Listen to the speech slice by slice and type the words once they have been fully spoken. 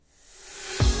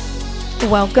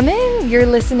Welcome in. You're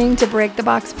listening to Break the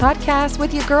Box podcast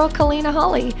with your girl, Kalina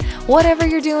Holly. Whatever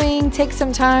you're doing, take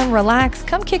some time, relax,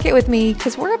 come kick it with me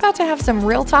because we're about to have some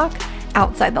real talk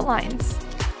outside the lines.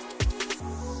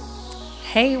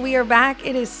 Hey, we are back.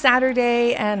 It is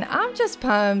Saturday and I'm just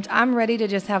pumped. I'm ready to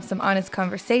just have some honest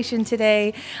conversation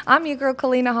today. I'm your girl,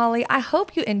 Kalina Holly. I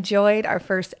hope you enjoyed our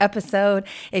first episode.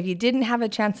 If you didn't have a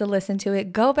chance to listen to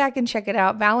it, go back and check it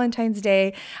out. Valentine's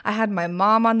Day, I had my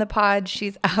mom on the pod.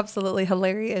 She's absolutely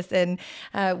hilarious. And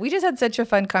we just had such a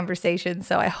fun conversation.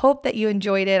 So I hope that you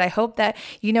enjoyed it. I hope that,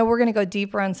 we're going to go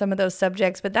deeper on some of those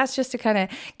subjects, but that's just to kind of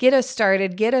get us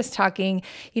started, get us talking.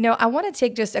 I want to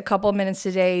take just a couple minutes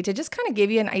today to just kind of give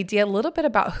you an idea a little bit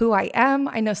about who I am.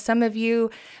 I know some of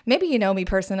you, maybe you know me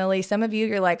personally. Some of you,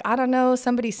 you're like, I don't know,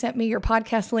 somebody sent me your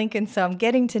podcast link. And so I'm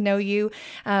getting to know you.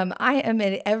 I am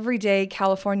an everyday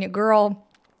California girl,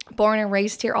 born and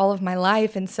raised here all of my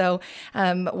life. And so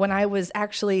when I was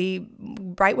actually,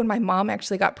 right when my mom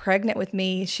actually got pregnant with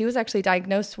me, she was actually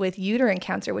diagnosed with uterine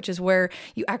cancer, which is where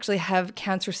you actually have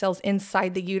cancer cells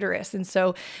inside the uterus. And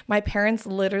so my parents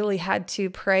literally had to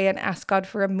pray and ask God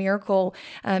for a miracle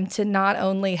to not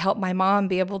only help my mom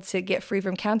be able to get free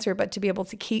from cancer, but to be able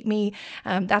to keep me.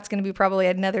 That's going to be probably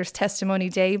another testimony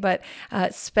day, but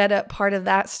sped up part of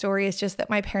that story is just that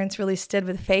my parents really stood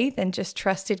with faith and just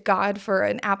trusted God for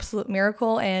an absolute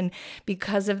miracle. And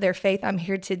because of their faith, I'm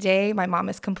here today. My mom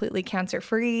is completely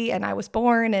cancer-free and I was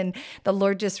born, and the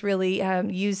Lord just really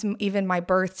used even my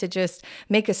birth to just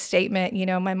make a statement.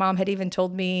 My mom had even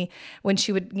told me when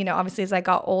she would, obviously as I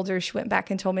got older, she went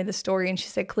back and told me the story and she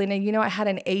said, Kalina, I had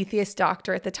an atheist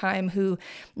doctor at the time who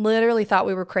literally thought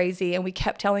we were crazy, and we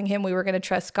kept telling him we were going to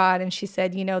trust God. And she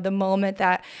said, the moment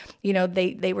that,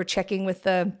 they were checking with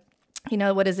the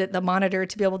the monitor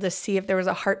to be able to see if there was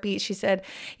a heartbeat. She said,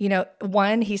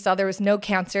 one, he saw there was no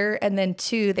cancer. And then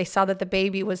two, they saw that the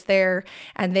baby was there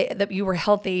and that you were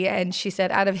healthy. And she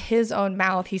said, out of his own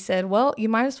mouth, he said, well, you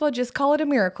might as well just call it a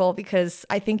miracle because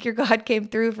I think your God came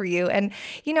through for you. And,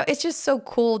 it's just so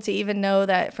cool to even know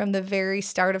that from the very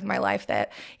start of my life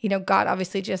that, God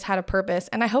obviously just had a purpose.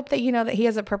 And I hope that, that he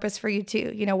has a purpose for you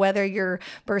too. Whether your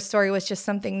birth story was just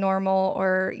something normal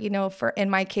or,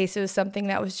 in my case, it was something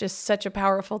that was just such a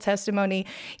powerful testimony.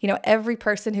 Every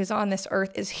person who's on this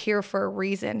earth is here for a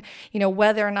reason.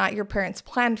 Whether or not your parents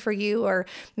planned for you, or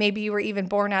maybe you were even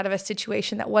born out of a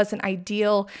situation that wasn't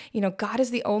ideal, God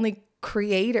is the only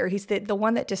creator. He's the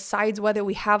one that decides whether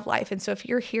we have life. And so if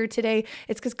you're here today,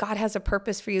 it's because God has a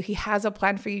purpose for you. He has a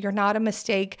plan for you. You're not a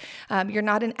mistake. You're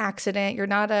not an accident. You're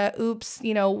not oops,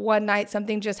 one night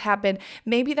something just happened.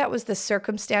 Maybe that was the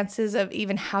circumstances of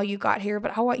even how you got here.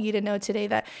 But I want you to know today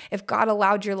that if God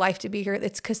allowed your life to be here,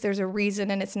 it's because there's a reason,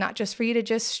 and it's not just for you to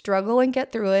just struggle and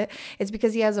get through it. It's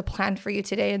because he has a plan for you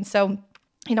today. And so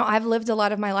I've lived a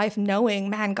lot of my life knowing,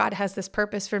 man, God has this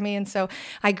purpose for me. And so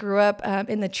I grew up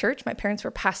in the church. My parents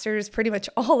were pastors pretty much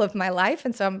all of my life.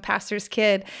 And so I'm a pastor's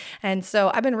kid. And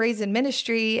so I've been raised in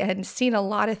ministry and seen a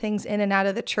lot of things in and out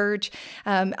of the church.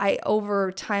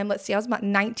 Over time, I was about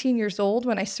 19 years old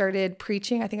when I started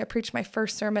preaching. I think I preached my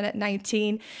first sermon at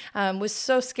 19, was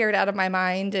so scared out of my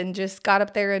mind and just got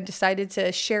up there and decided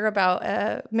to share about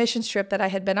a mission trip that I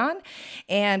had been on.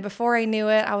 And before I knew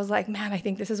it, I was like, man, I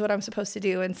think this is what I'm supposed to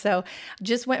do. And so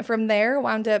just went from there,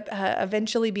 wound up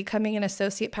eventually becoming an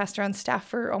associate pastor on staff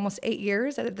for almost 8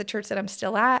 years at the church that I'm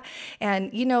still at.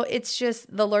 And, it's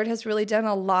just the Lord has really done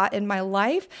a lot in my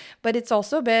life, but it's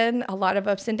also been a lot of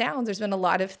ups and downs. There's been a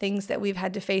lot of things that we've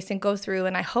had to face and go through.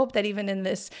 And I hope that even in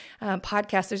this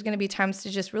podcast, there's going to be times to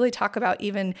just really talk about,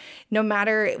 even no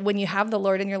matter when you have the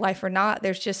Lord in your life or not,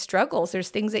 there's just struggles. There's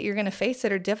things that you're going to face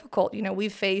that are difficult.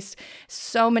 We've faced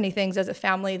so many things as a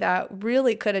family that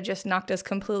really could have just knocked us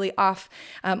completely off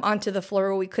onto the floor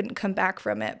where we couldn't come back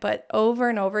from it. But over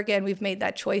and over again, we've made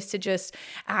that choice to just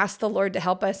ask the Lord to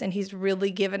help us. And he's really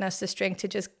given us the strength to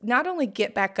just not only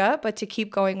get back up, but to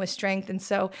keep going with strength. And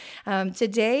so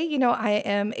today, I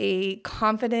am a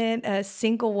confident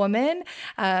single woman.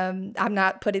 I'm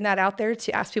not putting that out there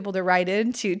to ask people to write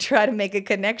in to try to make a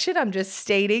connection. I'm just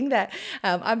stating that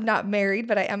I'm not married,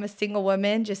 but I am a single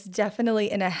woman, just definitely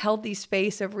in a healthy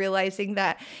space of realizing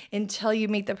that until you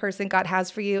meet the person God has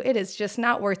for you, it is just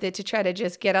not worth it to try to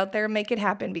just get out there and make it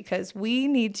happen, because we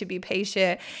need to be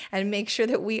patient and make sure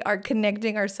that we are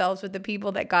connecting ourselves with the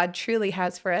people that God truly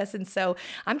has for us. And so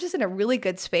I'm just in a really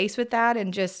good space with that.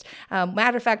 And just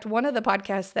matter of fact, one of the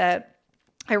podcasts that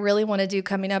I really want to do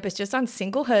coming up is just on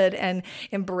singlehood and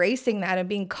embracing that and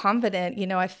being confident.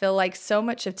 I feel like so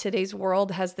much of today's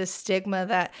world has this stigma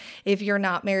that if you're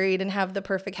not married and have the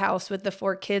perfect house with the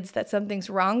 4 kids, that something's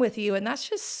wrong with you. And that's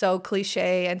just so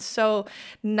cliche and so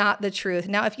not the truth.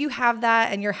 Now, if you have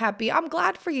that and you're happy, I'm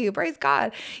glad for you. Praise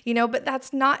God. But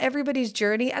that's not everybody's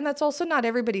journey. And that's also not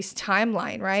everybody's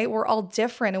timeline, right? We're all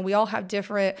different and we all have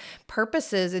different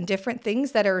purposes and different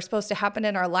things that are supposed to happen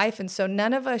in our life. And so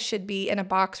none of us should be in a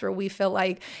box where we feel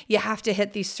like you have to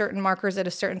hit these certain markers at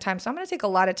a certain time. So I'm going to take a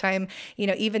lot of time,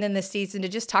 even in this season, to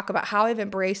just talk about how I've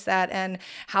embraced that and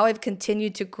how I've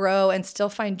continued to grow and still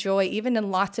find joy, even in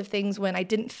lots of things when I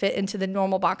didn't fit into the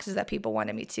normal boxes that people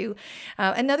wanted me to.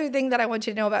 Another thing that I want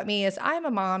you to know about me is I'm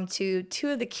a mom to 2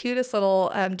 of the cutest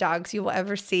little dogs you will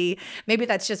ever see. Maybe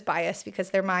that's just bias because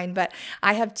they're mine, but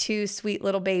I have 2 sweet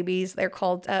little babies. They're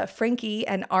called Frankie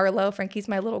and Arlo. Frankie's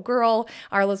my little girl.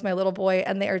 Arlo's my little boy.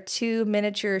 And they are 2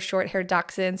 miniature short-haired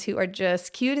dachshunds who are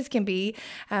just cute as can be.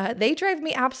 They drive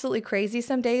me absolutely crazy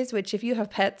some days, which if you have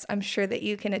pets, I'm sure that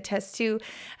you can attest to.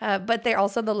 But they're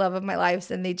also the love of my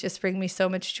life, and they just bring me so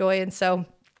much joy. And so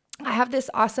I have this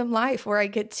awesome life where I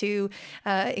get to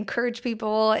encourage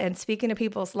people and speak into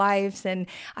people's lives. And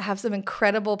I have some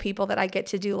incredible people that I get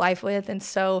to do life with. And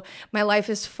so my life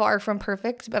is far from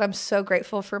perfect, but I'm so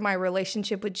grateful for my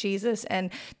relationship with Jesus.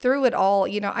 And through it all,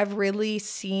 I've really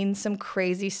seen some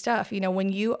crazy stuff.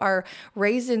 When you are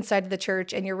raised inside of the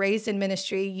church and you're raised in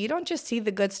ministry, you don't just see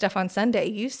the good stuff on Sunday.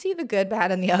 You see the good,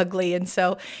 bad, and the ugly. And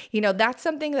so, that's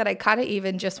something that I kind of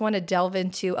even just want to delve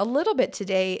into a little bit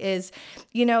today is,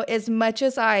 as much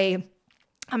as I'm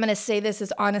going to say this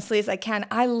as honestly as I can.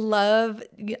 I love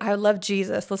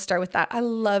Jesus. Let's start with that. I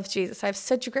love Jesus. I have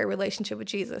such a great relationship with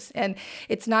Jesus, and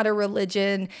it's not a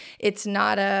religion. It's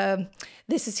not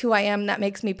this is who I am that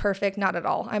makes me perfect. Not at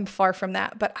all. I'm far from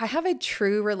that. But I have a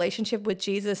true relationship with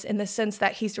Jesus in the sense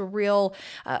that he's a real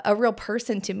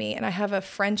person to me, and I have a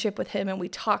friendship with him, and we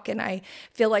talk, and I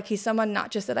feel like he's someone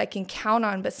not just that I can count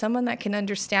on, but someone that can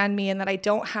understand me and that I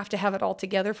don't have to have it all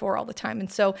together for all the time. And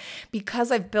so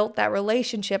because I've built that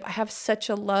relationship, I have such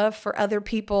a love for other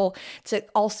people to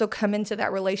also come into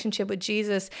that relationship with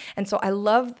Jesus. And so I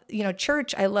love,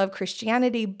 church, I love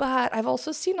Christianity, but I've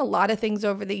also seen a lot of things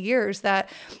over the years that,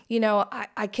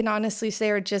 I can honestly say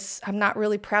are just, I'm not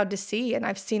really proud to see. And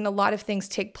I've seen a lot of things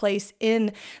take place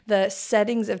in the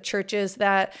settings of churches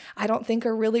that I don't think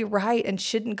are really right and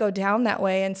shouldn't go down that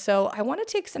way. And so I want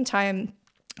to take some time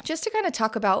just to kind of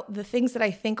talk about the things that I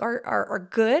think are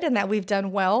good and that we've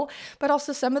done well, but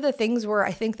also some of the things where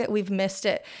I think that we've missed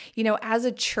it. As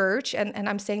a church, and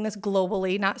I'm saying this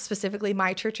globally, not specifically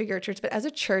my church or your church, but as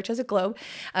a church, as a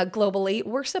globally,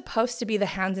 we're supposed to be the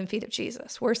hands and feet of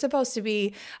Jesus. We're supposed to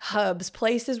be hubs,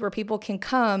 places where people can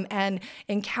come and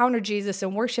encounter Jesus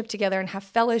and worship together and have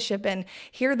fellowship and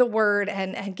hear the word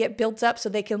and get built up so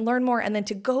they can learn more, and then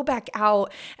to go back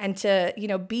out and to,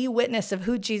 be witness of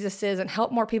who Jesus is and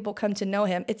help more people come to know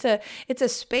him. It's a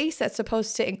space that's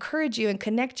supposed to encourage you and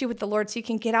connect you with the Lord so you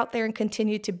can get out there and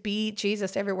continue to be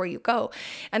Jesus everywhere you go.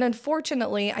 And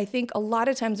unfortunately, I think a lot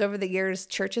of times over the years,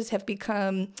 churches have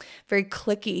become very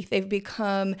cliquey. They've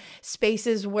become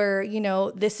spaces where, you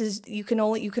can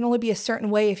only be a certain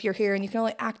way if you're here, and you can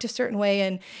only act a certain way,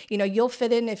 and, you'll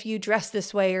fit in if you dress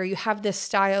this way or you have this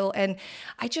style. And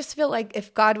I just feel like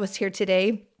if God was here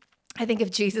today, I think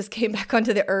if Jesus came back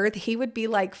onto the earth, he would be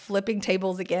like flipping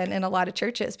tables again in a lot of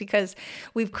churches, because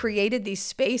we've created these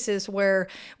spaces where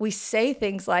we say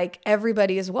things like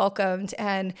everybody is welcomed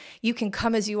and you can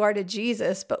come as you are to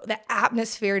Jesus, but the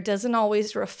atmosphere doesn't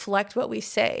always reflect what we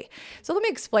say. So let me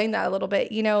explain that a little bit.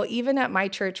 Even at my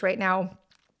church right now,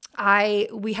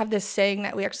 we have this saying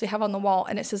that we actually have on the wall,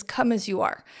 and it says, "Come as you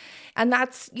are." And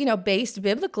that's, based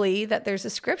biblically, that there's a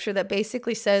scripture that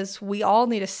basically says we all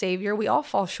need a savior. We all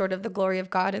fall short of the glory of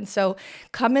God. And so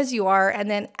come as you are. And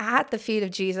then at the feet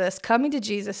of Jesus, coming to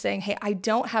Jesus saying, hey, I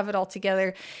don't have it all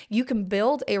together. You can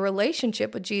build a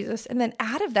relationship with Jesus. And then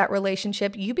out of that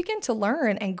relationship, you begin to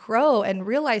learn and grow and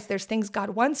realize there's things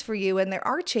God wants for you. And there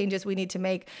are changes we need to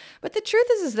make. But the truth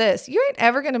is this, you ain't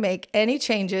ever going to make any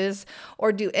changes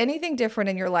or do anything different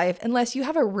in your life unless you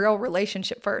have a real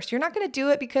relationship first. You're not going to do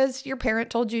it because your parent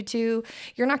told you to.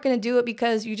 You're not going to do it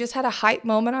because you just had a hype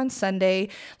moment on Sunday.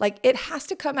 Like, it has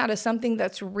to come out of something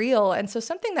that's real. And so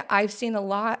something that I've seen a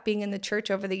lot being in the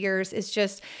church over the years is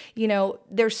just,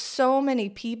 there's so many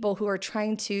people who are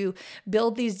trying to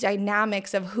build these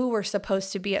dynamics of who we're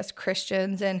supposed to be as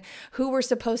Christians and who we're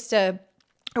supposed to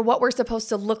or what we're supposed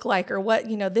to look like, or what,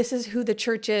 this is who the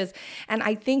church is. And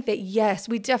I think that, yes,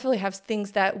 we definitely have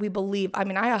things that we believe. I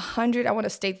mean, I want to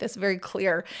state this very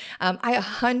clear. I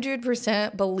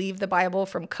 100% believe the Bible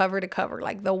from cover to cover.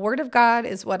 Like, the word of God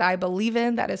is what I believe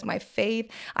in. That is my faith.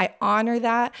 I honor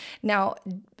that.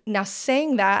 Now,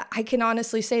 saying that, I can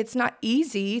honestly say it's not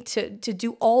easy to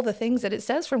do all the things that it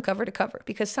says from cover to cover,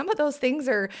 because some of those things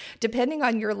are, depending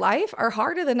on your life, are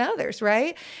harder than others,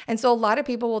 right? And so a lot of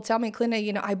people will tell me,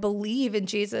 Clina, I believe in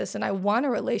Jesus and I want a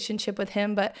relationship with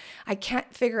him, but I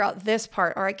can't figure out this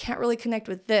part, or I can't really connect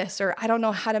with this, or I don't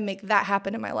know how to make that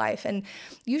happen in my life. And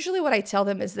usually what I tell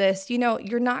them is this,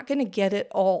 you're not going to get it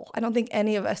all. I don't think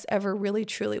any of us ever really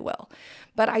truly will.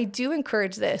 But I do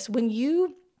encourage this: when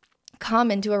you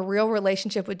come into a real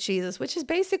relationship with Jesus, which is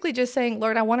basically just saying,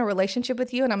 Lord, I want a relationship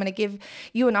with you, and I'm going to give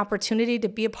you an opportunity to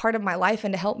be a part of my life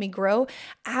and to help me grow.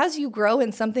 As you grow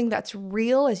in something that's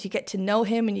real, as you get to know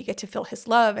him and you get to feel his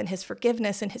love and his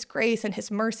forgiveness and his grace and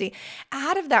his mercy,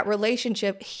 out of that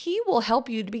relationship, he will help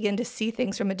you to begin to see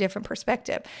things from a different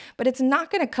perspective. But it's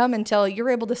not going to come until you're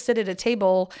able to sit at a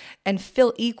table and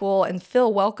feel equal and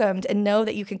feel welcomed and know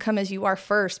that you can come as you are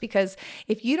first. Because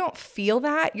if you don't feel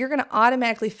that, you're going to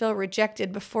automatically feel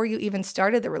rejected before you even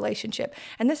started the relationship.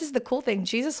 And this is the cool thing.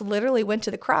 Jesus literally went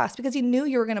to the cross because he knew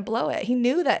you were going to blow it. He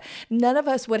knew that none of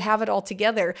us would have it all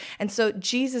together. And so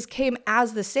Jesus came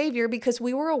as the Savior because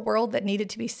we were a world that needed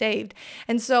to be saved.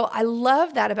 And so I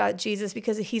love that about Jesus,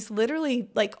 because he's literally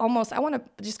like almost, I want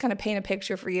to just kind of paint a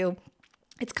picture for you.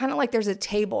 It's kind of like there's a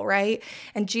table, right?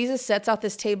 And Jesus sets out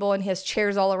this table and he has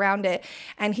chairs all around it.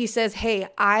 And he says, hey,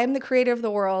 I'm the creator of the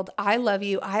world. I love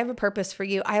you. I have a purpose for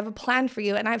you. I have a plan for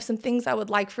you. And I have some things I would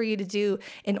like for you to do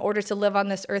in order to live on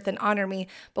this earth and honor me.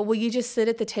 But will you just sit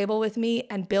at the table with me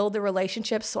and build the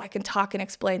relationship so I can talk and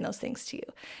explain those things to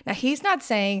you? Now, he's not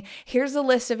saying, here's a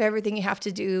list of everything you have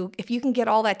to do. If you can get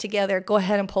all that together, go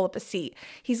ahead and pull up a seat.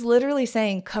 He's literally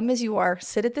saying, come as you are,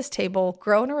 sit at this table,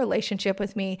 grow in a relationship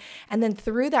with me, and then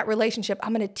through that relationship,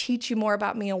 I'm going to teach you more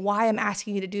about me and why I'm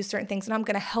asking you to do certain things, and I'm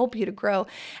going to help you to grow.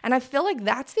 And I feel like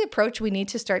that's the approach we need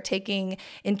to start taking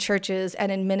in churches and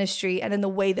in ministry and in the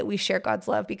way that we share God's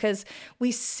love, because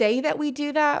we say that we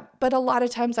do that, but a lot of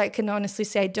times I can honestly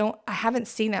say I haven't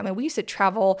seen that. I mean, we used to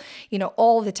travel,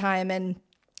 all the time and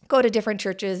go to different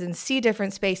churches and see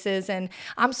different spaces. And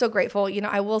I'm so grateful.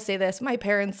 I will say this, my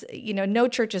parents, no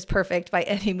church is perfect by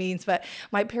any means, but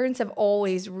my parents have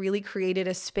always really created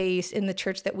a space in the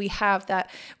church that we have that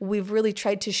we've really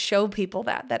tried to show people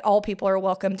that all people are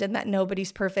welcomed and that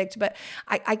nobody's perfect. But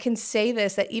I can say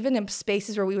this, that even in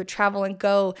spaces where we would travel and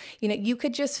go, you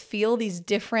could just feel these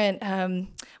different,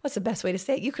 what's the best way to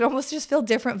say it? You could almost just feel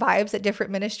different vibes at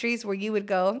different ministries where you would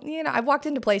go, I've walked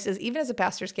into places, even as a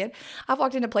pastor's kid, I've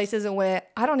walked into places and went,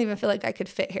 I don't even feel like I could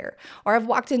fit here. Or I've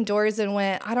walked indoors and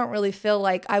went, I don't really feel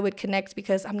like I would connect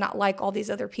because I'm not like all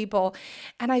these other people.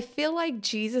 And I feel like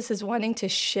Jesus is wanting to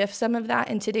shift some of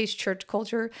that in today's church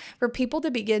culture for people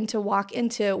to begin to walk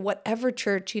into whatever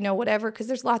church, whatever, because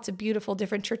there's lots of beautiful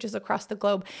different churches across the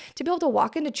globe, to be able to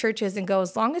walk into churches and go,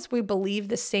 as long as we believe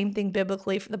the same thing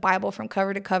biblically for the Bible from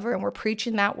cover to cover, and we're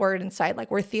preaching that word inside,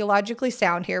 like we're theologically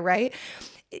sound here, right?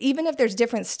 Even if there's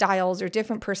different styles or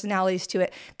different personalities to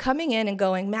it, coming in and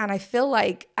going, man, I feel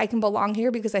like I can belong here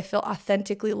because I feel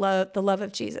authentically love the love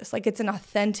of Jesus. Like, it's an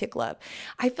authentic love.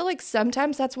 I feel like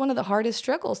sometimes that's one of the hardest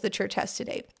struggles the church has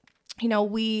today.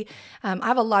 I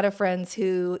have a lot of friends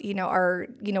who, are,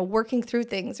 working through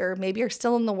things, or maybe are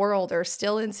still in the world, or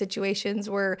still in situations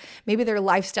where maybe their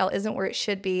lifestyle isn't where it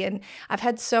should be. And I've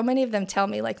had so many of them tell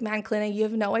me, like, man, Clina, you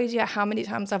have no idea how many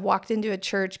times I've walked into a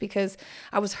church because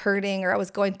I was hurting or I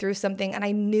was going through something, and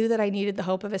I knew that I needed the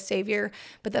hope of a Savior.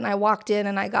 But then I walked in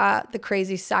and I got the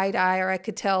crazy side eye, or I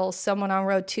could tell someone on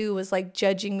row 2 was like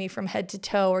judging me from head to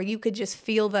toe, or you could just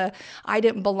feel the I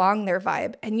didn't belong there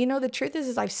vibe. And the truth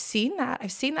is I've seen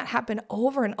that happen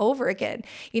over and over again.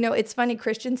 It's funny,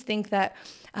 Christians think that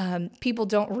people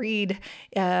don't read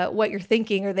what you're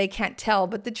thinking, or they can't tell.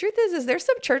 But the truth is there's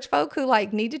some church folk who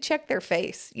need to check their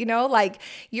face.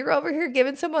 You're over here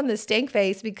giving someone the stank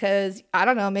face because, I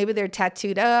don't know, maybe they're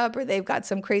tattooed up, or they've got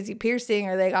some crazy piercing,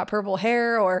 or they got purple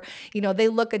hair, or, they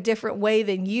look a different way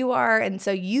than you are. And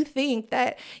so you think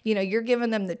that, you're giving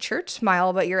them the church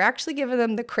smile, but you're actually giving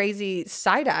them the crazy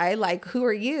side eye, like, who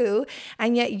are you?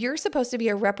 And yet you're supposed to be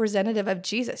a representative of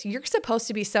Jesus. You're supposed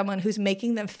to be someone who's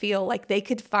making them feel like they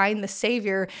could could find the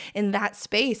Savior in that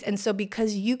space. And so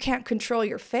because you can't control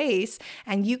your face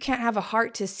and you can't have a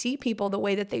heart to see people the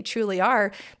way that they truly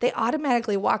are, they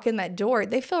automatically walk in that door.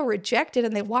 They feel rejected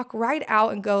and they walk right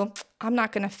out and go, I'm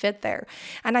not going to fit there.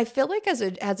 And I feel like as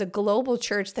a global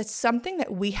church, that's something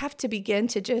that we have to begin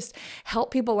to just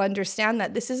help people understand,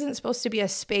 that this isn't supposed to be a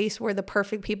space where the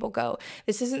perfect people go.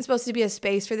 This isn't supposed to be a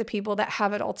space for the people that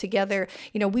have it all together.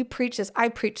 We preach this. I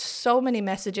preach so many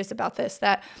messages about this,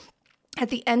 that at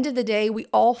the end of the day, we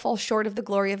all fall short of the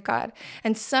glory of God.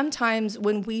 And sometimes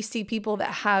when we see people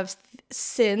that have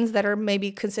sins that are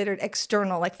maybe considered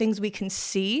external, like things we can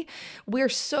see, we're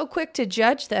so quick to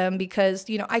judge them because,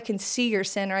 I can see your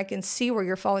sin, or I can see where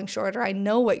you're falling short, or I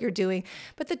know what you're doing.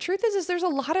 But the truth is there's a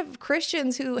lot of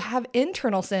Christians who have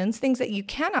internal sins, things that you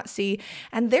cannot see,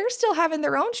 and they're still having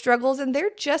their own struggles, and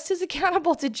they're just as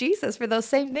accountable to Jesus for those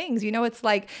same things. It's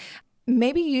like,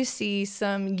 maybe you see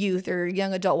some youth or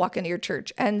young adult walk into your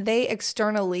church and they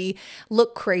externally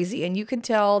look crazy and you can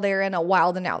tell they're in a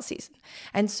wild and out season.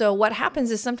 And so what happens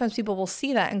is sometimes people will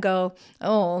see that and go,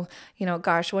 oh,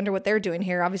 gosh, wonder what they're doing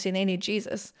here. Obviously they need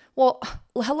Jesus. Well,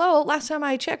 hello, last time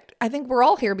I checked, I think we're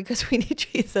all here because we need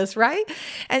Jesus, right?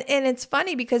 And it's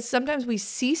funny because sometimes we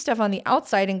see stuff on the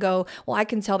outside and go, well, I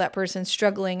can tell that person's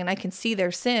struggling and I can see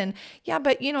their sin. Yeah,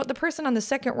 but the person on the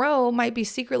second row might be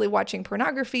secretly watching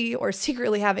pornography or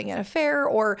secretly having an affair,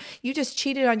 or you just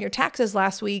cheated on your taxes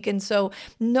last week. And so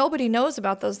nobody knows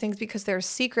about those things because they're a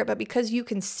secret, but because you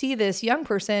can see this young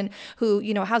person who,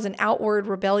 has an outward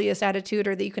rebellious attitude,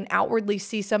 or that you can outwardly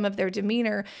see some of their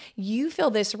demeanor, you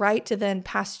feel this right to then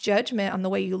pass judgment on the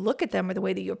way you look at them or the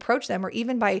way that you approach them, or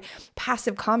even by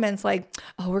passive comments like,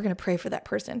 oh, we're going to pray for that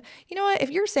person. You know what? If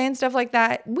you're saying stuff like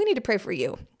that, we need to pray for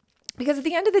you. Because at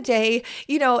the end of the day,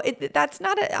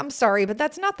 I'm sorry, but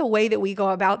that's not the way that we go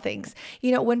about things.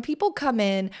 When people come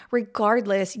in,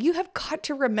 regardless, you have got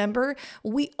to remember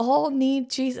we all need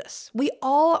Jesus. We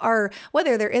all are,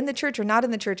 whether they're in the church or not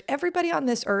in the church, everybody on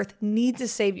this earth needs a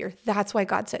savior. That's why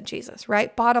God sent Jesus,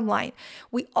 right? Bottom line,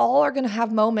 we all are going to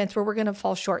have moments where we're going to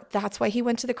fall short. That's why he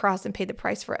went to the cross and paid the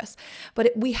price for us.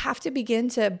 But we have to begin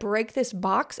to break this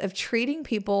box of treating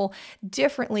people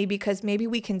differently because maybe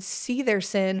we can see their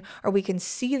sin, or we can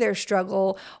see their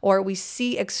struggle, or we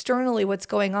see externally what's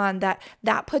going on, that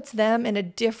puts them in a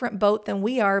different boat than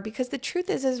we are, because the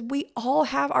truth is we all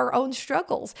have our own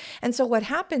struggles. And so what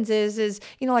happens is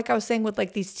like I was saying with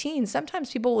like these teens,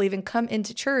 sometimes people will even come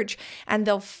into church and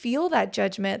they'll feel that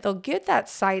judgment. They'll get that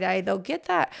side eye. They'll get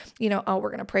that, oh, we're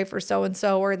going to pray for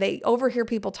so-and-so, or they overhear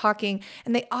people talking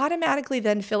and they automatically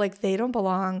then feel like they don't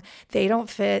belong. They don't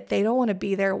fit. They don't want to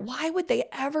be there. Why would they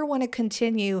ever want to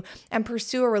continue and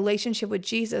pursue a relationship with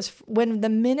Jesus when the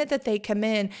minute that they come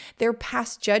in, they're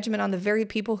past judgment on the very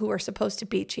people who are supposed to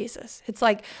be Jesus? It's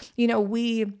like,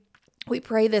 we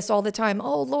pray this all the time.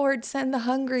 Oh, Lord, send the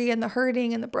hungry and the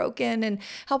hurting and the broken and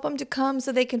help them to come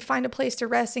so they can find a place to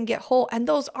rest and get whole. And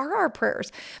those are our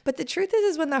prayers. But the truth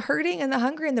is when the hurting and the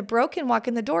hungry and the broken walk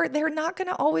in the door, they're not going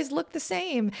to always look the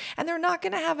same, and they're not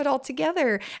going to have it all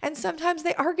together. And sometimes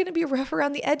they are going to be rough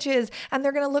around the edges, and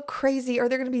they're going to look crazy, or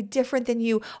they're going to be different than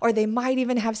you, or they might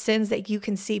even have sins that you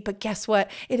can see. But guess what?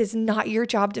 It is not your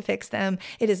job to fix them.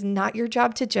 It is not your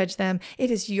job to judge them. It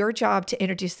is your job to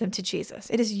introduce them to Jesus.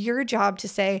 It is your job to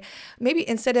say, maybe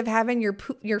instead of having your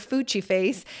Fuchi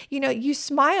face, you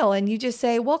smile and you just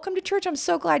say, welcome to church. I'm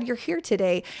so glad you're here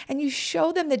today. And you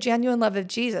show them the genuine love of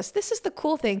Jesus. This is the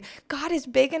cool thing. God is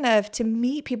big enough to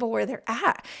meet people where they're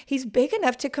at. He's big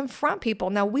enough to confront people.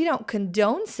 Now, we don't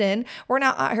condone sin. We're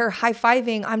not out here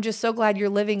high-fiving, I'm just so glad you're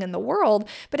living in the world.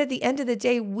 But at the end of the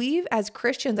day, we as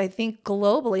Christians, I think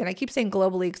globally, and I keep saying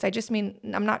globally because I just mean,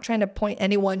 I'm not trying to point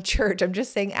any one church. I'm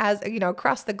just saying as,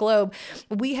 across the globe,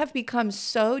 we have become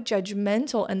so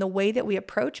judgmental in the way that we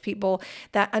approach people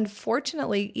that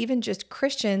unfortunately, even just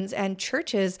Christians and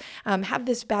churches have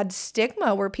this bad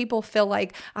stigma where people feel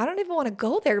like, I don't even want to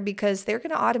go there because they're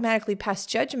going to automatically pass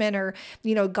judgment or,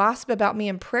 gossip about me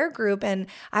in prayer group. And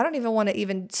I don't even want to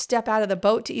even step out of the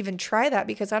boat to even try that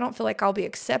because I don't feel like I'll be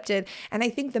accepted. And I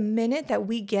think the minute that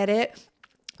we get it,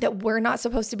 that we're not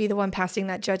supposed to be the one passing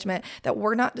that judgment, that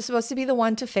we're not supposed to be the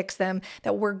one to fix them,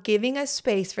 that we're giving a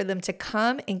space for them to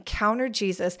come, encounter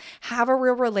Jesus, have a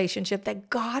real relationship, that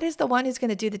God is the one who's going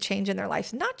to do the change in their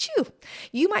lives, not you.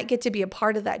 You might get to be a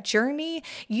part of that journey.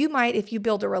 You might, if you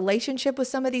build a relationship with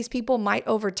some of these people, might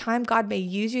over time, God may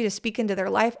use you to speak into their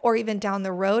life or even down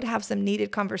the road, have some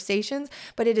needed conversations,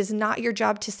 but it is not your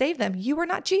job to save them. You are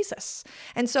not Jesus.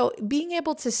 And so being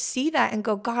able to see that and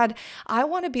go, God, I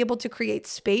want to be able to create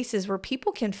space spaces where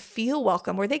people can feel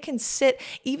welcome, where they can sit,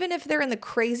 even if they're in the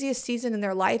craziest season in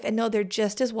their life, and know they're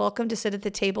just as welcome to sit at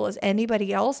the table as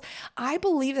anybody else. I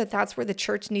believe that that's where the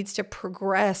church needs to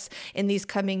progress in these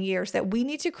coming years, that we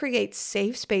need to create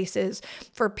safe spaces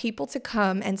for people to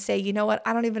come and say, you know what,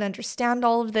 I don't even understand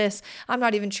all of this. I'm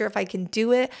not even sure if I can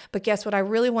do it, but guess what? I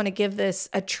really want to give this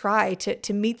a try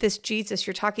to meet this Jesus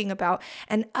you're talking about,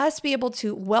 and us be able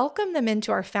to welcome them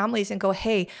into our families and go,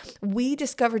 hey, we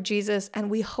discovered Jesus and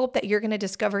we hope that you're going to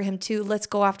discover him too. Let's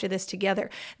go after this together.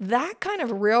 That kind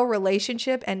of real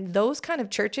relationship and those kind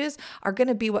of churches are going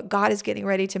to be what God is getting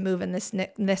ready to move in this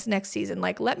next season.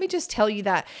 Like, let me just tell you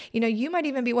that, you might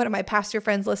even be one of my pastor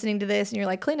friends listening to this and you're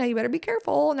like, Kalina, you better be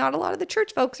careful. Not a lot of the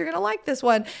church folks are going to like this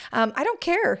one. I don't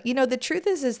care. The truth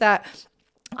is that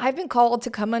I've been called to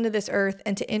come onto this earth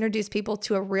and to introduce people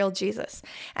to a real Jesus.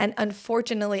 And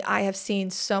unfortunately, I have seen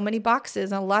so many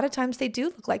boxes, and a lot of times they do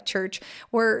look like church,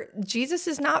 where Jesus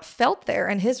is not felt there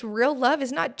and his real love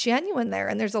is not genuine there.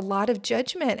 And there's a lot of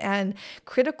judgment and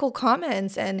critical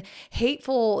comments and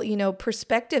hateful,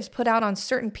 perspectives put out on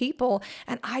certain people.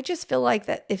 And I just feel like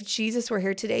that if Jesus were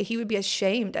here today, he would be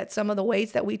ashamed at some of the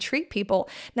ways that we treat people.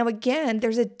 Now, again,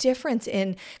 there's a difference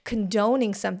in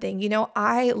condoning something.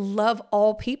 I love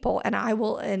all people, and I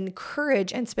will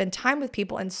encourage and spend time with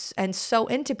people and sow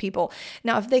into people.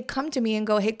 Now, if they come to me and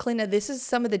go, hey, Kalina, this is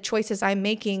some of the choices I'm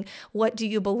making. What do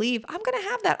you believe? I'm going to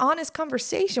have that honest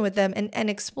conversation with them and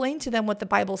explain to them what the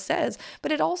Bible says.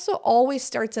 But it also always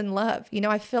starts in love.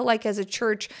 I feel like as a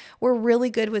church, we're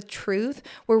really good with truth.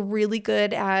 We're really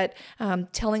good at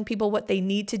telling people what they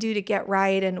need to do to get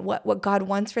right and what God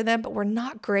wants for them. But we're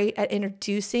not great at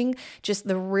introducing just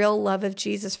the real love of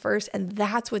Jesus first. And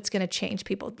that's what's going to change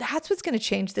people. That's what's going to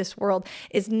change this world,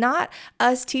 is not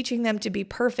us teaching them to be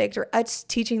perfect or us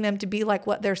teaching them to be like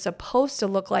what they're supposed to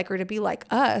look like or to be like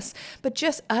us, but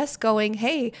just us going,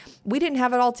 hey, we didn't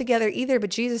have it all together either, but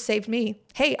Jesus saved me.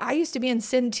 Hey, I used to be in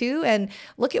sin too, and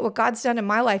look at what God's done in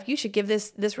my life. You should give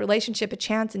this relationship a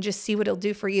chance and just see what it'll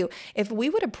do for you. If we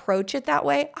would approach it that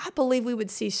way, I believe we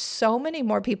would see so many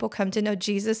more people come to know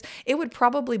Jesus. It would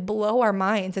probably blow our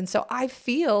minds. And so I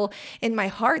feel in my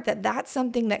heart that that's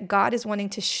something that God is wanting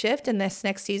to shift in this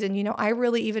next season. I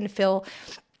really even feel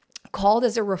called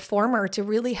as a reformer to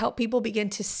really help people begin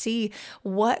to see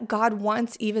what God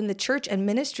wants even the church and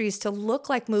ministries to look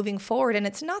like moving forward. And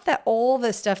it's not that all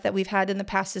the stuff that we've had in the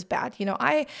past is bad.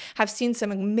 I have seen some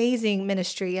amazing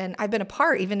ministry, and I've been a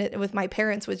part, even with my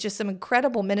parents, with just some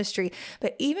incredible ministry.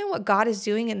 But even what God is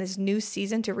doing in this new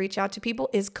season to reach out to people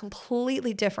is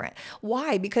completely different.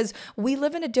 Why? Because we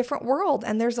live in a different world,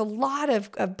 and there's a lot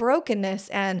of brokenness.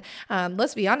 And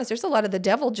let's be honest, there's a lot of the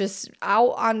devil just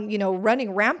out on,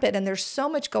 running rampant. And there's so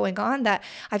much going on that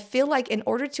I feel like in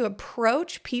order to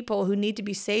approach people who need to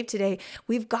be saved today,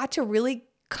 we've got to really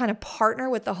kind of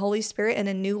partner with the Holy Spirit in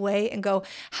a new way and go,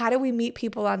 how do we meet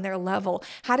people on their level?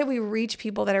 How do we reach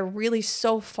people that are really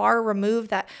so far removed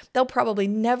that they'll probably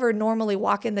never normally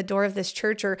walk in the door of this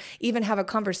church or even have a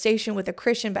conversation with a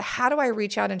Christian, but how do I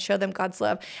reach out and show them God's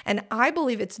love? And I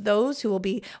believe it's those who will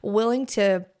be willing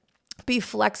to be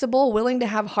flexible, willing to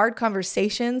have hard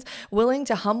conversations, willing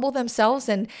to humble themselves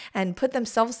and put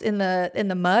themselves in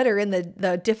the mud or in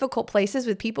the difficult places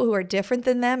with people who are different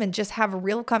than them and just have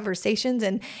real conversations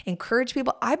and encourage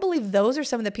people. I believe those are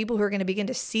some of the people who are going to begin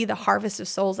to see the harvest of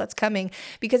souls that's coming,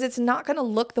 because it's not going to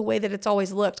look the way that it's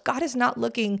always looked. God is not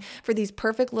looking for these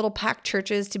perfect little packed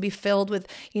churches to be filled with,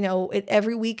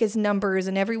 every week is numbers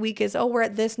and every week is, we're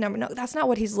at this number. No, that's not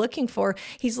what he's looking for.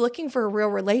 He's looking for a real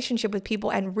relationship with people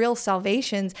and real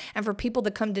salvations, and for people to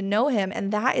come to know him.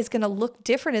 And that is going to look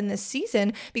different in this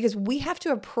season, because we have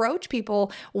to approach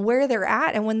people where they're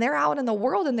at. And when they're out in the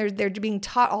world and they're being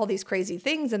taught all these crazy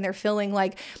things and they're feeling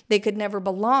like they could never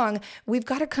belong, we've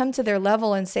got to come to their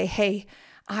level and say, hey,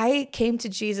 I came to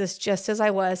Jesus just as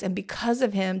I was, and because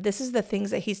of him, this is the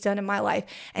things that he's done in my life.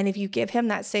 And if you give him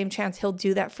that same chance, he'll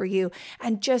do that for you.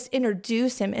 And just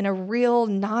introduce him in a real,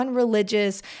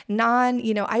 non-religious,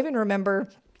 I even remember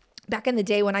back in the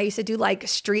day when I used to do like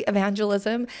street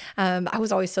evangelism, I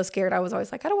was always so scared. I was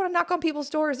always like, I don't want to knock on people's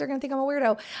doors. They're going to think I'm a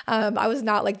weirdo. I was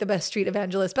not like the best street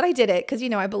evangelist, but I did it because,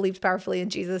 I believed powerfully in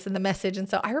Jesus and the message. And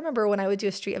so I remember when I would do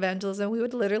a street evangelism, we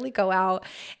would literally go out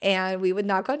and we would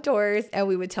knock on doors and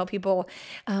we would tell people,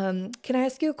 can I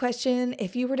ask you a question?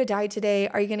 If you were to die today,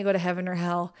 are you going to go to heaven or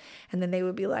hell? And then they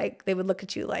would look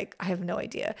at you like, I have no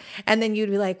idea. And then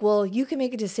you'd be like, well, you can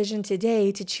make a decision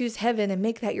today to choose heaven and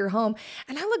make that your home.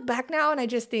 And I look back now and I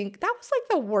just think that was like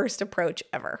the worst approach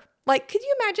ever. Like, could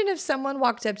you imagine if someone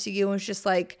walked up to you and was just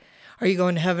like, Are you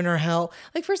going to heaven or hell?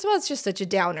 Like, first of all, it's just such a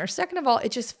downer. Second of all,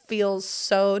 it just feels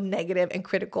so negative and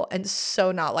critical and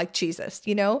so not like Jesus,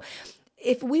 you know?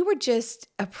 If we would just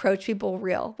approach people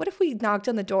real, what if we knocked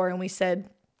on the door and we said,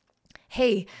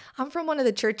 hey, I'm from one of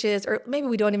the churches, or maybe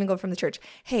we don't even go from the church.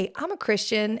 Hey, I'm a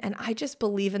Christian and I just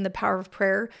believe in the power of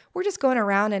prayer. We're just going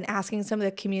around and asking some of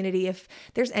the community if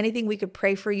there's anything we could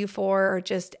pray for you for, or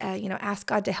just, ask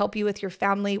God to help you with your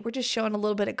family. We're just showing a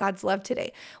little bit of God's love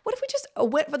today. What if we just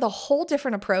went with a whole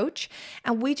different approach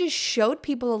and we just showed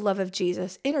people the love of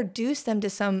Jesus, introduced them to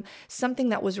something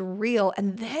that was real,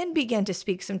 and then began to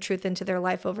speak some truth into their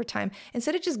life over time,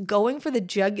 instead of just going for the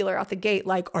jugular out the gate,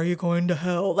 like, are you going to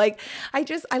hell? Like,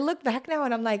 I look back now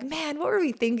and I'm like, man, what were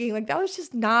we thinking? Like, that was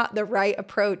just not the right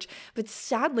approach. But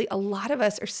sadly, a lot of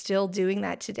us are still doing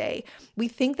that today. We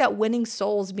think that winning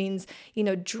souls means,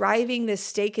 driving this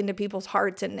stake into people's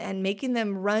hearts and making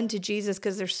them run to Jesus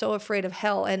because they're so afraid of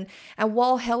hell. And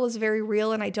while hell is very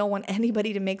real, and I don't want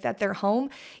anybody to make that their home,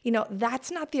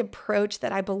 that's not the approach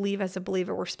that I believe as a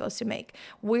believer we're supposed to make.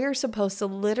 We're supposed to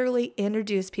literally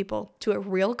introduce people to a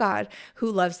real God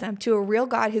who loves them, to a real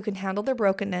God who can handle their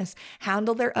brokenness,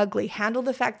 handle their ugly, handle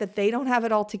the fact that they don't have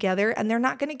it all together, and they're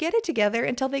not going to get it together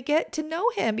until they get to know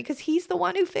him, because he's the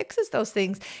one who fixes those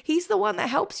things. He's the one that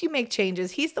helps you make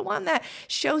changes. He's the one that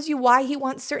shows you why he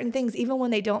wants certain things, even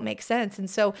when they don't make sense. And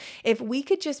so if we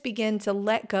could just begin to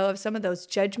let go of some of those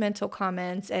judgmental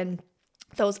comments and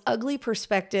those ugly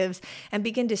perspectives and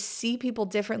begin to see people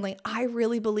differently, I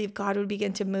really believe God would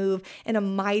begin to move in a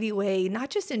mighty way, not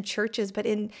just in churches, but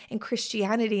in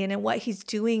Christianity and in what he's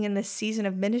doing in this season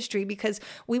of ministry, because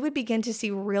we would begin to see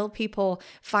real people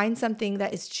find something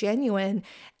that is genuine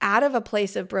out of a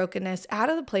place of brokenness, out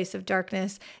of the place of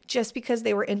darkness, just because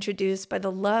they were introduced by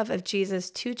the love of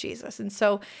Jesus to Jesus. And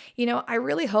so, I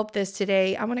really hope this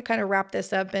today, I'm going to kind of wrap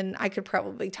this up, and I could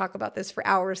probably talk about this for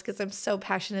hours because I'm so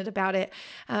passionate about it.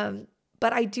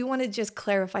 But I do want to just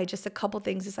clarify just a couple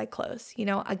things as I close.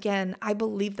 Again, I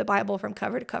believe the Bible from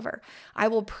cover to cover. I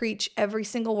will preach every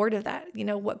single word of that.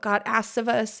 What God asks of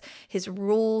us, his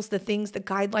rules, the things, the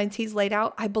guidelines he's laid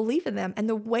out, I believe in them. And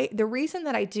the reason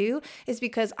that I do is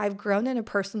because I've grown in a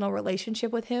personal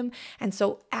relationship with him. And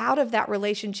so out of that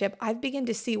relationship, I've begun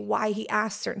to see why he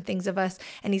asks certain things of us,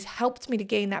 and he's helped me to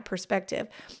gain that perspective.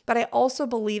 But I also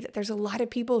believe that there's a lot of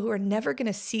people who are never going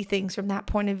to see things from that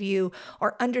point of view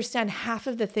or understand half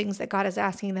of the things that God is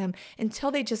asking them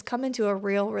until they just come into a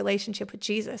real relationship with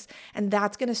Jesus. And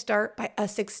that's going to start by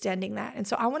us extending that. And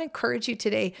so I want to encourage you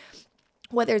today,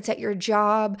 whether it's at your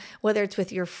job, whether it's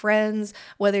with your friends,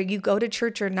 whether you go to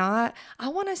church or not, I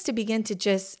want us to begin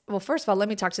to first of all, let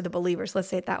me talk to the believers. Let's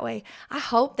say it that way. I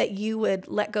hope that you would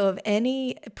let go of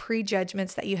any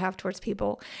prejudgments that you have towards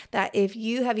people, that if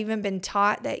you have even been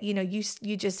taught that,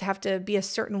 you just have to be a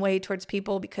certain way towards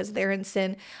people because they're in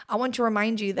sin, I want to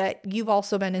remind you that you've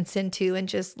also been in sin too.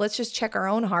 And let's just check our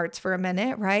own hearts for a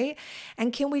minute, right?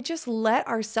 And can we just let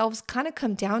ourselves kind of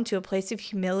come down to a place of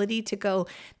humility to go,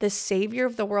 the Savior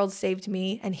of the world saved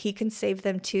me and he can save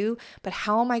them too, but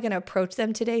how am I going to approach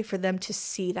them today for them to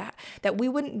see that we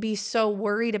wouldn't be so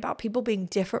worried about people being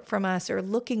different from us or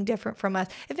looking different from us.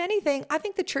 If anything, I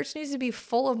think the church needs to be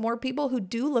full of more people who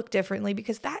do look differently,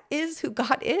 because that is who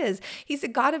God is. He's a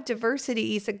God of diversity.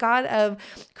 He's a God of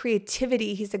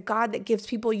creativity. He's a God that gives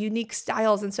people unique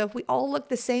styles. And so if we all look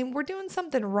the same, we're doing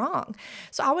something wrong.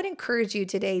 So I would encourage you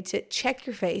today to check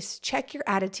your face, check your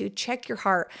attitude, check your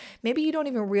heart. Maybe you don't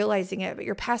even realizing it, but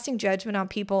you're passing judgment on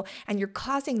people and you're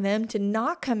causing them to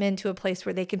not come into a place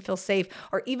where they can feel safe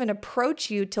or even approach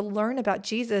you to learn about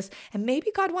Jesus. And maybe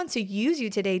God wants to use you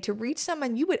today to reach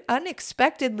someone you would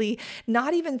unexpectedly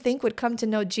not even think would come to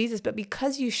know Jesus, but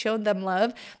because you showed them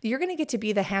love, you're going to get to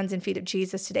be the hands and feet of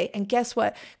Jesus today. And guess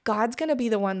what? God's going to be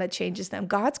the one that changes them.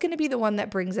 God's going to be the one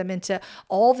that brings them into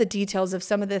all the details of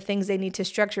some of the things they need to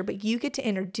structure, but you get to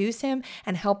introduce him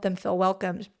and help them feel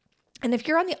welcomed. And if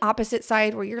you're on the opposite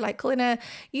side where you're like, Kalina,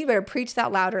 you better preach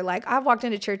that louder. Like, I've walked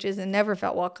into churches and never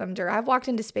felt welcomed, or I've walked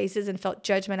into spaces and felt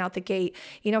judgment out the gate.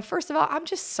 First of all, I'm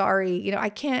just sorry. I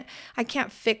can't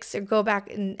fix or go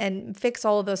back and fix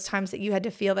all of those times that you had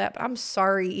to feel that. But I'm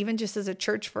sorry, even just as a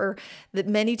church, for the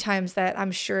many times that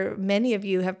I'm sure many of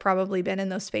you have probably been in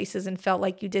those spaces and felt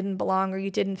like you didn't belong or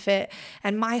you didn't fit.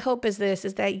 And my hope is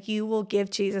that you will give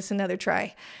Jesus another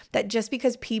try. That just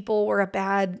because people were a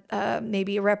bad,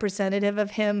 maybe a representative representative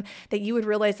of him, that you would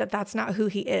realize that that's not who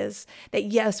he is. That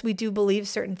yes, we do believe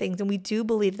certain things and we do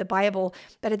believe the Bible,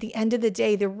 but at the end of the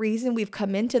day, the reason we've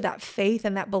come into that faith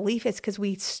and that belief is because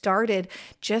we started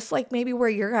just like maybe where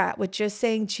you're at, with just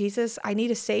saying, Jesus, I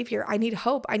need a savior. I need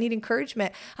hope. I need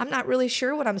encouragement. I'm not really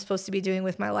sure what I'm supposed to be doing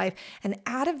with my life. And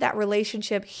out of that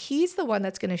relationship, he's the one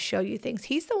that's going to show you things.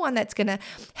 He's the one that's going to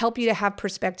help you to have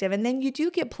perspective. And then you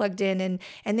do get plugged in,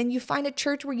 and then you find a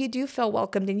church where you do feel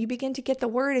welcomed, and you begin to get the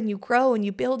word, and you grow and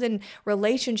you build in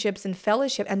relationships and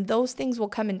fellowship, and those things will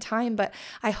come in time. But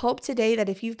I hope today that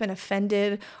if you've been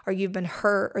offended or you've been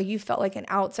hurt or you felt like an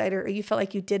outsider or you felt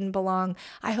like you didn't belong,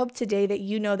 I hope today that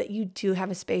you know that you do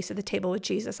have a space at the table with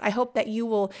Jesus. I hope that you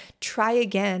will try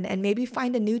again and maybe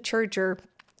find a new church or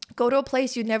go to a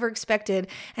place you never expected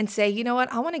and say, you know what,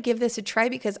 I want to give this a try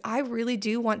because I really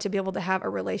do want to be able to have a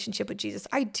relationship with Jesus.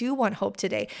 I do want hope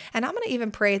today. And I'm going to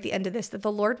even pray at the end of this that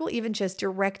the Lord will even just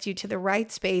direct you to the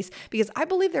right space, because I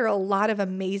believe there are a lot of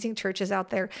amazing churches out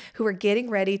there who are getting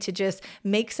ready to just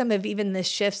make some of even the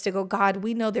shifts to go, God,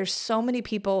 we know there's so many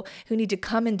people who need to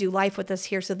come and do life with us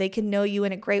here so they can know you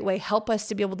in a great way. Help us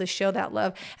to be able to show that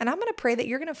love. And I'm going to pray that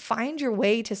you're going to find your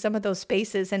way to some of those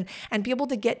spaces and be able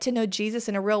to get to know Jesus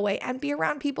in a real way and be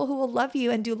around people who will love you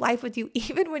and do life with you,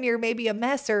 even when you're maybe a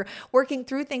mess or working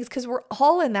through things, because we're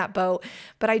all in that boat.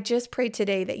 But I just pray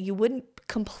today that you wouldn't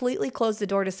completely close the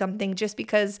door to something just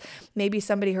because maybe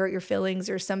somebody hurt your feelings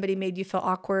or somebody made you feel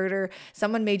awkward or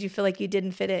someone made you feel like you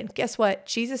didn't fit in. Guess what?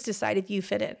 Jesus decided you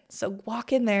fit in. So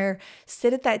walk in there,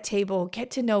 sit at that table,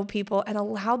 get to know people, and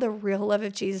allow the real love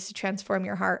of Jesus to transform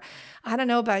your heart. I don't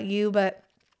know about you, but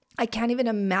I can't even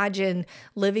imagine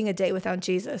living a day without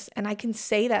Jesus. And I can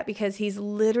say that because he's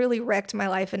literally wrecked my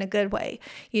life in a good way.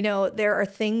 You know, there are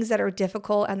things that are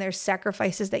difficult and there's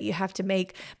sacrifices that you have to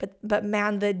make. But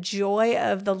man, the joy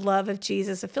of the love of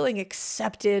Jesus, of feeling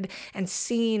accepted and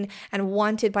seen and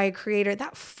wanted by a creator,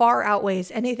 that far outweighs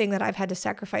anything that I've had to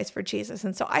sacrifice for Jesus.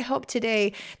 And so I hope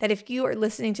today that if you are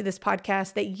listening to this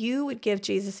podcast, that you would give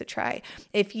Jesus a try.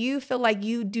 If you feel like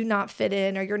you do not fit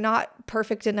in or you're not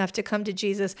perfect enough to come to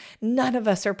Jesus, none of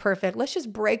us are perfect. Let's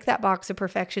just break that box of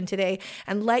perfection today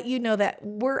and let you know that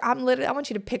I want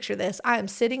you to picture this. I am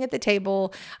sitting at the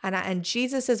table and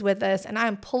Jesus is with us, and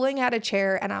I'm pulling out a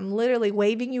chair and I'm literally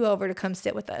waving you over to come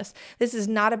sit with us. This is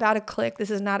not about a clique.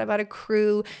 This is not about a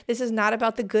crew. This is not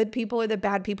about the good people or the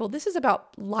bad people. This is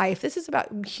about life. This is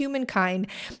about humankind.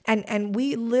 And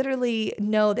we literally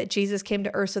know that Jesus came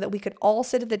to earth so that we could all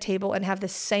sit at the table and have the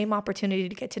same opportunity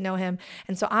to get to know him.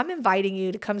 And so I'm inviting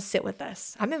you to come sit with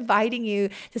us. I'm inviting you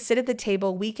to sit at the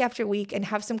table week after week and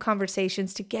have some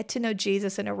conversations to get to know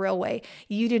Jesus in a real way.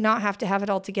 You do not have to have it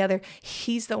all together.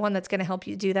 He's the one that's going to help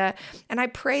you do that. And I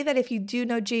pray that if you do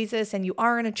know Jesus and you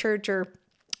are in a church or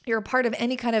you're a part of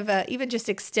any kind of even just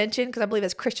extension, because I believe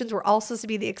as Christians, we're all supposed to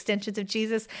be the extensions of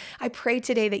Jesus. I pray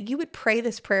today that you would pray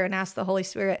this prayer and ask the Holy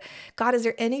Spirit, God, is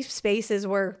there any spaces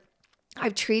where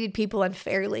I've treated people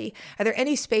unfairly? Are there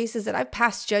any spaces that I've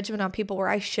passed judgment on people where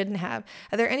I shouldn't have?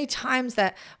 Are there any times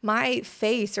that my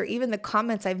face or even the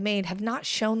comments I've made have not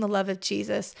shown the love of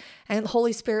Jesus? And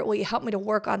Holy Spirit, will you help me to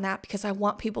work on that, because I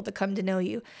want people to come to know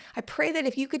you? I pray that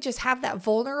if you could just have that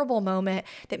vulnerable moment,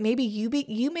 that maybe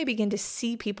you may begin to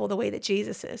see people the way that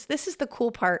Jesus is. This is the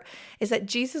cool part, is that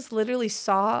Jesus literally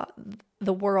saw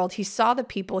the world. He saw the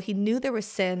people. He knew there was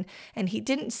sin, and he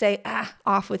didn't say,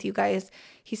 off with you guys.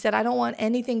 He said, I don't want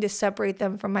anything to separate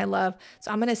them from my love. So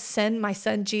I'm going to send my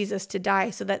son Jesus to die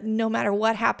so that no matter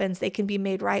what happens, they can be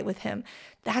made right with him.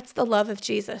 That's the love of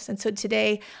Jesus. And so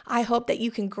today, I hope that you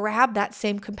can grab that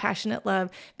same compassionate love,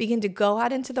 begin to go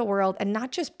out into the world and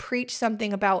not just preach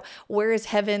something about where is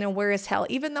heaven and where is hell,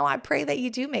 even though I pray that you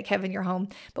do make heaven your home.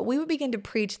 But we would begin to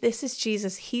preach, this is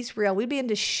Jesus. He's real. We begin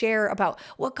to share about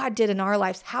what God did in our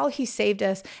lives, how he saved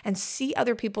us, and see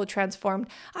other people transformed.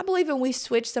 I believe when we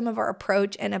switch some of our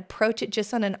approach and approach it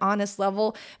just on an honest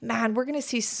level, man, we're going to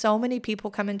see so many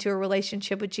people come into a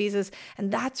relationship with Jesus.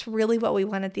 And that's really what we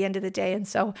want at the end of the day. And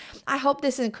so I hope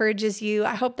this encourages you.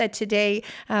 I hope that today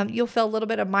you'll feel a little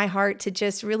bit of my heart to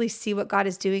just really see what God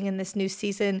is doing in this new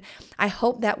season. I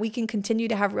hope that we can continue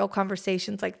to have real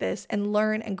conversations like this and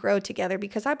learn and grow together,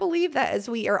 because I believe that as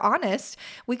we are honest,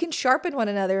 we can sharpen one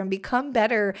another and become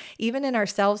better, even in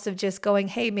ourselves, of just going,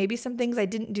 hey, maybe some things I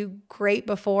didn't do great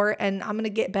before, and I'm going to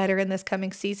get better in this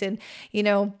coming season. You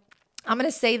know, I'm going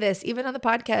to say this even on the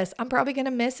podcast. I'm probably going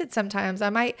to miss it sometimes. I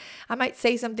might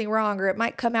say something wrong, or it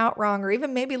might come out wrong, or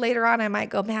even maybe later on I might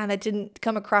go, man, that didn't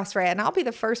come across right. And I'll be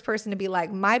the first person to be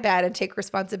like, my bad, and take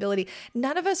responsibility.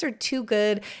 None of us are too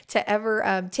good to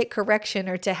ever take correction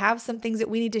or to have some things that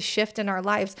we need to shift in our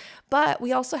lives. But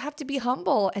we also have to be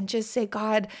humble and just say,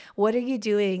 God, what are you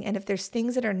doing? And if there's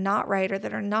things that are not right or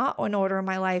that are not in order in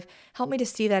my life, help me to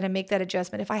see that and make that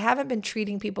adjustment. If I haven't been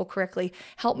treating people correctly,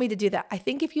 help me to do that. I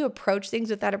think if you approach things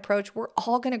with that approach, we're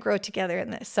all going to grow together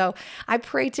in this. So I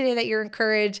pray today that you're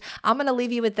encouraged. I'm going to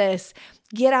leave you with this.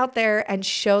 Get out there and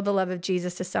show the love of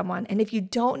Jesus to someone. And if you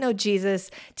don't know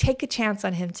Jesus, take a chance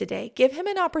on him today. Give him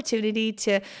an opportunity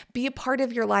to be a part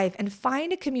of your life and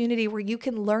find a community where you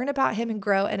can learn about him and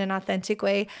grow in an authentic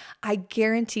way. I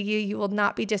guarantee you, you will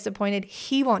not be disappointed.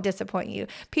 He won't disappoint you.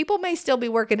 People may still be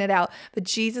working it out, but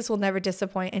Jesus will never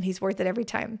disappoint, and he's worth it every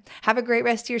time. Have a great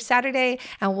rest of your Saturday,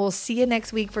 and we'll see you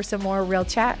next week for some more Real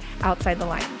Chat Outside the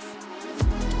Lines.